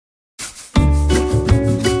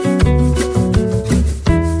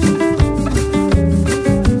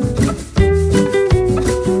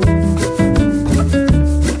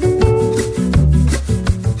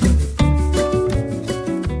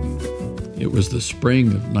was the spring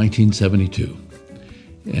of 1972,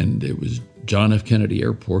 and it was John F. Kennedy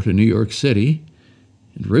Airport in New York City,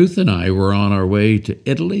 and Ruth and I were on our way to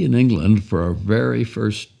Italy and England for our very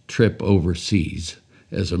first trip overseas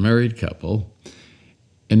as a married couple,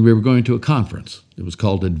 and we were going to a conference. It was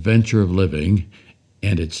called Adventure of Living,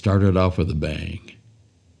 and it started off with a bang.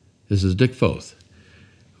 This is Dick Foth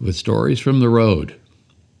with Stories from the Road.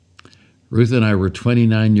 Ruth and I were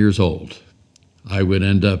 29 years old. I would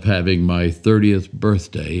end up having my 30th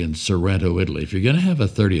birthday in Sorrento, Italy. If you're going to have a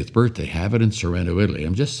 30th birthday, have it in Sorrento, Italy.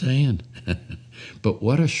 I'm just saying. But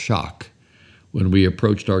what a shock when we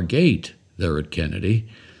approached our gate there at Kennedy.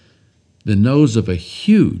 The nose of a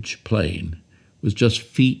huge plane was just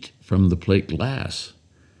feet from the plate glass.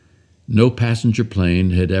 No passenger plane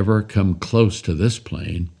had ever come close to this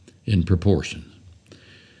plane in proportion.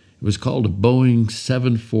 It was called a Boeing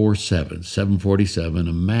 747,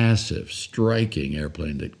 a massive, striking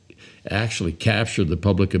airplane that actually captured the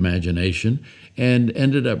public imagination and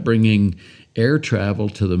ended up bringing air travel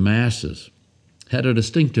to the masses. Had a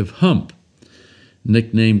distinctive hump.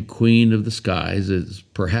 Nicknamed Queen of the Skies, is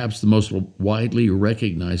perhaps the most widely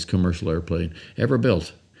recognized commercial airplane ever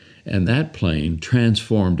built. And that plane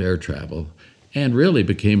transformed air travel and really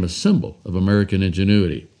became a symbol of American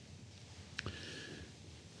ingenuity.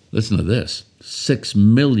 Listen to this, 6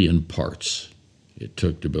 million parts it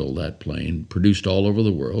took to build that plane, produced all over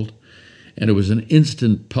the world, and it was an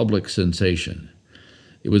instant public sensation.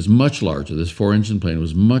 It was much larger, this 4-engine plane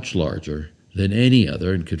was much larger than any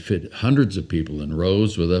other and could fit hundreds of people in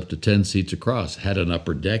rows with up to 10 seats across. Had an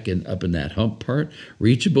upper deck and up in that hump part,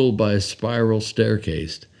 reachable by a spiral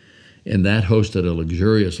staircase, and that hosted a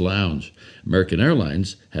luxurious lounge. American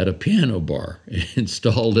Airlines had a piano bar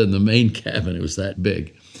installed in the main cabin. It was that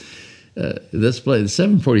big. The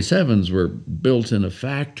 747s were built in a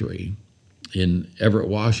factory in Everett,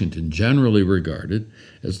 Washington, generally regarded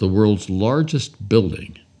as the world's largest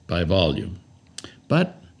building by volume.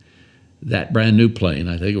 But that brand new plane,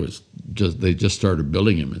 I think it was they just started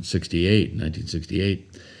building them in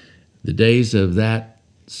 1968. The days of that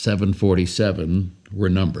 747 were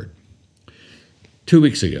numbered. 2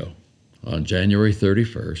 weeks ago, on January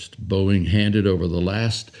 31st, Boeing handed over the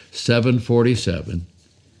last 747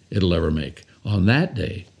 it'll ever make. On that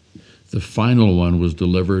day, the final one was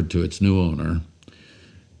delivered to its new owner.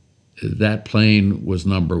 That plane was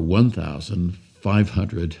number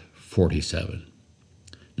 1,547.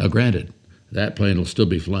 Now, granted, that plane will still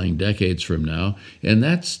be flying decades from now, and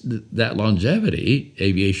that longevity,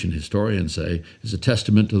 aviation historians say, is a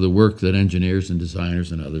testament to the work that engineers and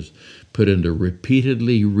designers and others put into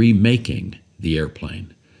repeatedly remaking the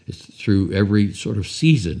airplane. It's through every sort of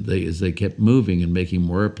season, as they kept moving and making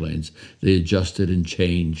more airplanes, they adjusted and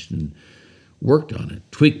changed and worked on it,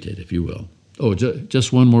 tweaked it, if you will. Oh,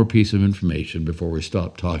 just one more piece of information before we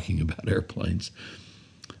stop talking about airplanes.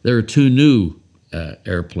 There are 2 new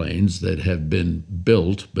airplanes that have been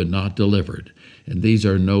built but not delivered, and these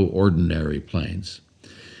are no ordinary planes.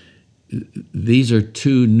 These are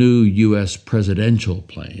 2 new U.S. presidential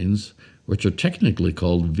planes, which are technically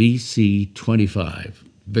called VC-25,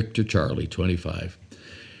 Victor Charlie 25.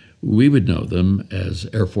 We would know them as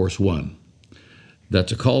Air Force One.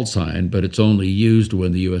 That's a call sign, but it's only used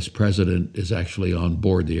when the U.S. president is actually on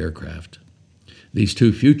board the aircraft. These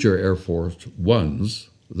 2 future Air Force Ones,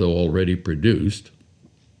 though already produced,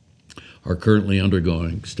 are currently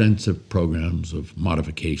undergoing extensive programs of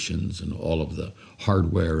modifications and all of the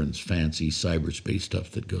hardware and fancy cyberspace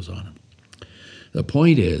stuff that goes on. The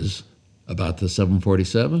point is, about the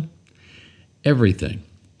 747, everything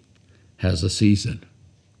has a season.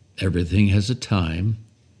 Everything has a time.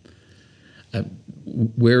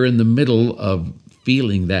 We're in the middle of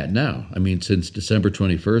feeling that now. I mean, since December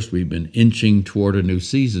 21st, we've been inching toward a new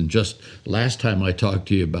season. Just last time I talked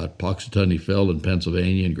to you about Punxsutawney Phil in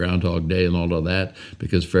Pennsylvania and Groundhog Day and all of that,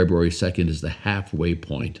 because February 2nd is the halfway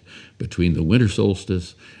point between the winter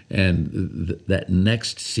solstice and that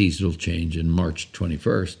next seasonal change in March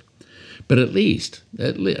 21st. But at least,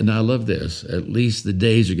 and I love this, at least the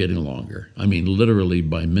days are getting longer. I mean, literally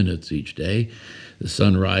by minutes each day. The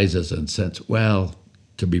sun rises and sets, well,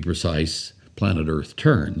 to be precise, planet Earth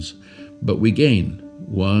turns, but we gain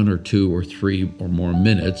 1 or 2 or 3 or more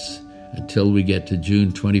minutes until we get to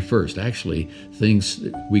June 21st. Actually,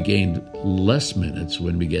 we gained less minutes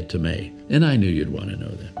when we get to May, and I knew you'd want to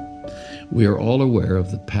know that. We are all aware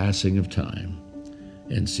of the passing of time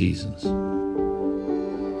and seasons.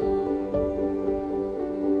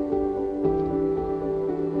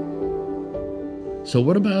 So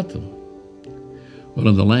what about them? Well,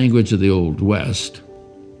 in the language of the Old West,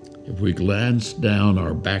 if we glance down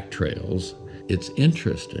our back trails, it's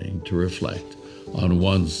interesting to reflect on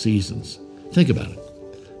one's seasons. Think about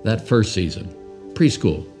it. That first season,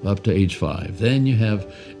 preschool up to age 5. Then you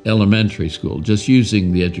have elementary school, just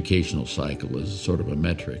using the educational cycle as sort of a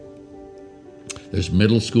metric. There's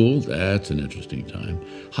middle school, that's an interesting time.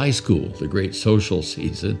 High school, the great social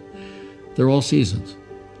season. They're all seasons.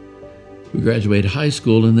 We graduate high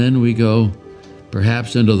school and then we go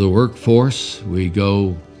perhaps into the workforce.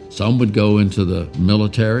 Some would go into the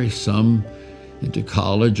military, some into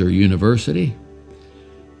college or university.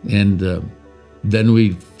 And then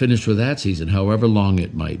we finish with that season, however long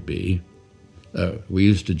it might be. We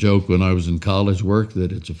used to joke when I was in college work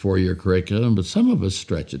that it's a 4-year curriculum, but some of us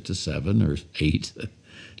stretch it to 7 or 8.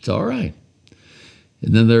 It's all right.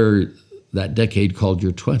 And then that decade called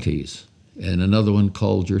your 20s, and another one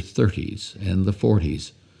called your 30s and the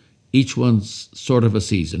 40s. Each one's sort of a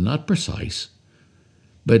season, not precise,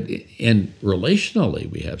 but relationally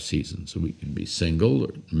we have seasons. So we can be single,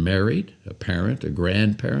 or married, a parent, a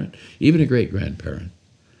grandparent, even a great-grandparent.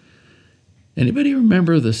 Anybody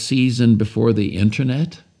remember the season before the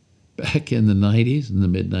internet, back in the 90s, in the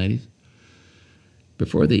mid-90s?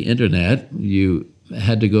 Before the internet, you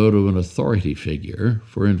had to go to an authority figure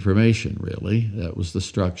for information, really. That was the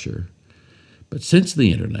structure. But since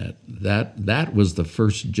the internet, that was the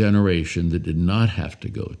first generation that did not have to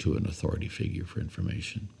go to an authority figure for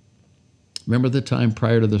information. Remember the time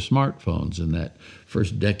prior to the smartphones in that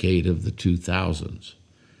first decade of the 2000s?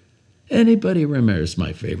 Anybody remember, it's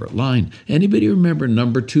my favorite line, anybody remember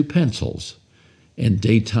number 2 pencils and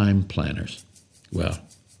daytime planners? Well,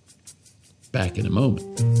 back in a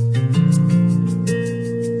moment.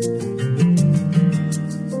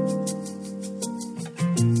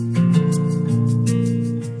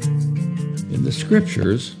 In the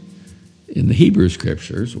scriptures, in the Hebrew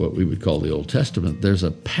scriptures, what we would call the Old Testament, there's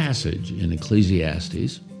a passage in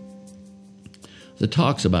Ecclesiastes that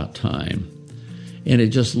talks about time. And it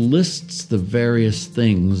just lists the various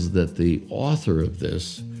things that the author of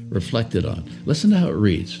this reflected on. Listen to how it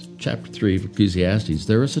reads. Chapter 3 of Ecclesiastes,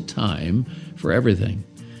 there is a time for everything,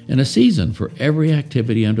 and a season for every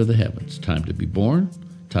activity under the heavens. Time to be born,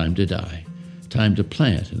 time to die, time to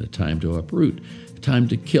plant and a time to uproot, a time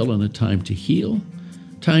to kill and a time to heal,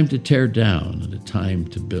 time to tear down and a time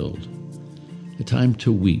to build, a time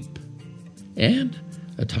to weep, and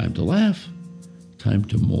a time to laugh, a time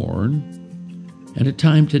to mourn, and a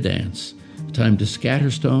time to dance, a time to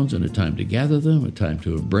scatter stones and a time to gather them, a time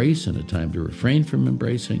to embrace and a time to refrain from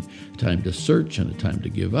embracing, a time to search and a time to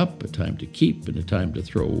give up, a time to keep and a time to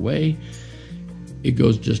throw away. It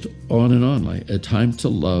goes just on and on, like a time to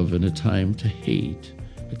love and a time to hate,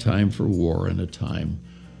 a time for war and a time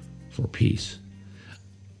for peace.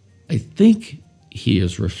 I think he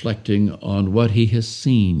is reflecting on what he has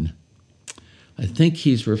seen. I think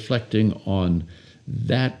he's reflecting on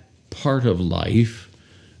that part of life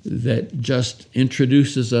that just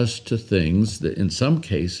introduces us to things that in some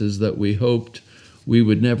cases that we hoped we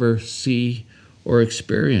would never see or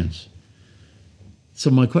experience. So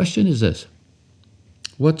my question is this: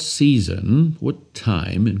 what season, what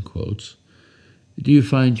time, in quotes, do you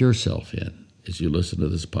find yourself in as you listen to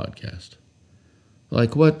this podcast?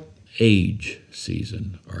 Like what age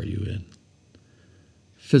season are you in?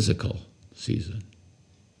 Physical season,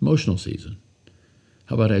 emotional season.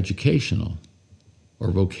 How about educational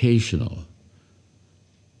or vocational?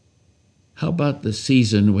 How about the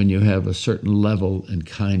season when you have a certain level and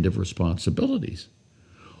kind of responsibilities?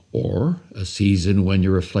 Or a season when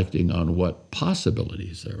you're reflecting on what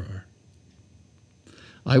possibilities there are?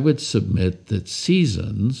 I would submit that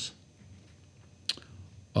seasons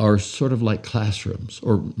are sort of like classrooms,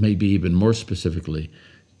 or maybe even more specifically,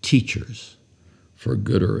 teachers, for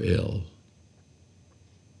good or ill.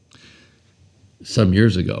 Some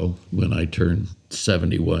years ago, when I turned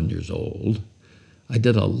 71 years old, I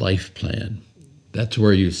did a life plan. That's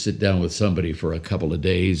where you sit down with somebody for a couple of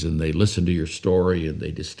days and they listen to your story and they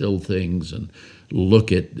distill things and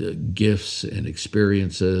look at gifts and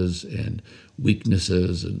experiences and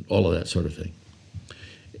weaknesses and all of that sort of thing.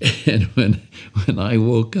 And when I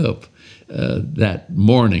woke up that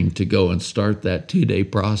morning to go and start that 2-day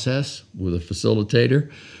process with a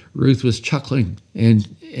facilitator, Ruth was chuckling, and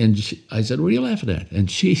I said, "What are you laughing at?"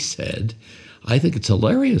 And she said, "I think it's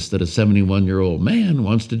hilarious that a 71-year-old man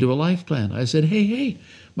wants to do a life plan." I said, hey,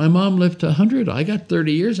 my mom lived to 100. I got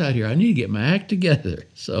 30 years out here. I need to get my act together.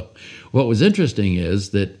 So what was interesting is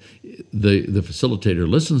that the facilitator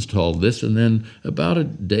listens to all this, and then about a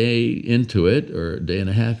day into it, or a day and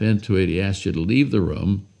a half into it, he asks you to leave the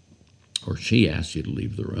room, or she asks you to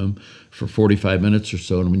leave the room for 45 minutes or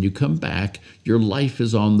so. And when you come back, your life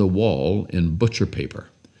is on the wall in butcher paper.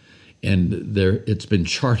 And it's been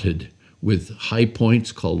charted with high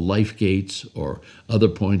points called life gates or other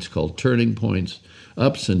points called turning points,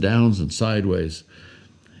 ups and downs and sideways.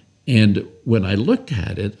 And when I looked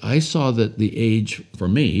at it, I saw that the age for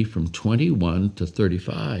me from 21 to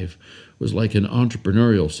 35 was like an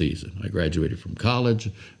entrepreneurial season. I graduated from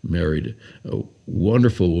college, married a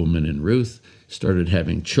wonderful woman in Ruth, started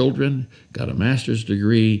having children, got a master's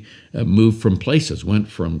degree, moved from places, went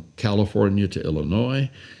from California to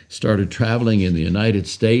Illinois, started traveling in the United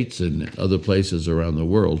States and other places around the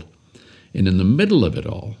world. And in the middle of it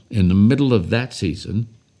all, in the middle of that season,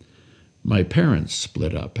 my parents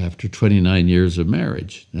split up after 29 years of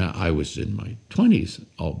marriage. Now, I was in my 20s,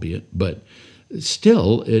 albeit, but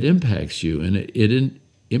still it impacts you. And it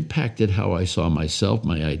impacted how I saw myself,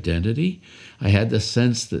 my identity. I had the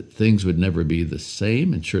sense that things would never be the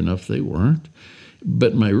same, and sure enough, they weren't.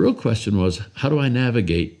 But my real question was, how do I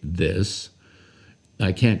navigate this?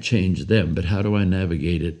 I can't change them, but how do I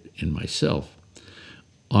navigate it in myself?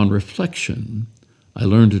 On reflection, I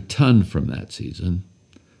learned a ton from that season,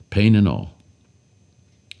 pain and all.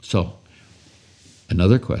 So,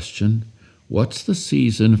 another question, what's the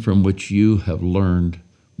season from which you have learned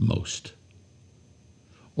most?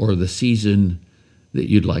 Or the season that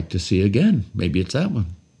you'd like to see again? Maybe it's that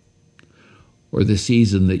one. Or the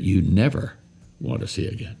season that you never want to see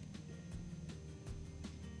again.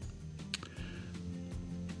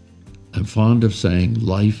 I'm fond of saying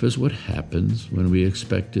life is what happens when we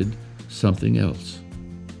expected something else.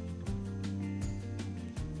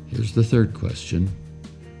 Here's the third question.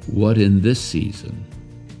 What in this season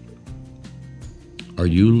are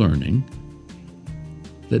you learning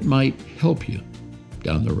that might help you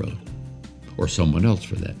down the road? Or someone else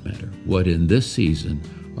for that matter. What in this season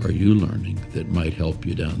are you learning that might help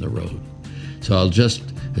you down the road? So I'd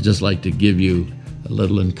just like to give you a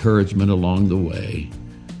little encouragement along the way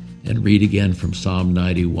and read again from Psalm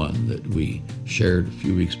 91 that we shared a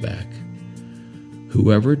few weeks back.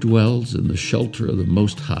 Whoever dwells in the shelter of the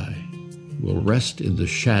Most High will rest in the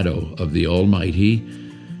shadow of the Almighty.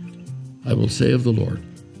 I will say of the Lord,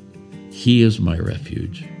 He is my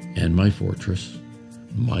refuge and my fortress,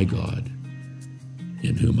 my God,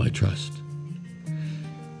 in whom I trust.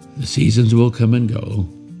 The seasons will come and go,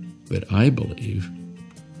 but I believe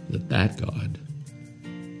that God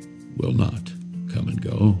will not come and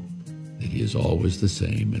go, that He is always the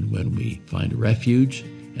same. And when we find refuge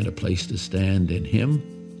and a place to stand in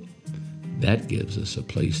Him, that gives us a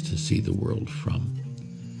place to see the world from.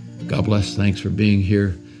 God bless. Thanks for being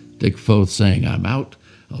here. Dick Foth saying I'm out.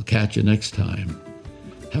 I'll catch you next time.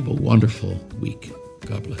 Have a wonderful week.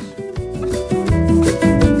 God bless.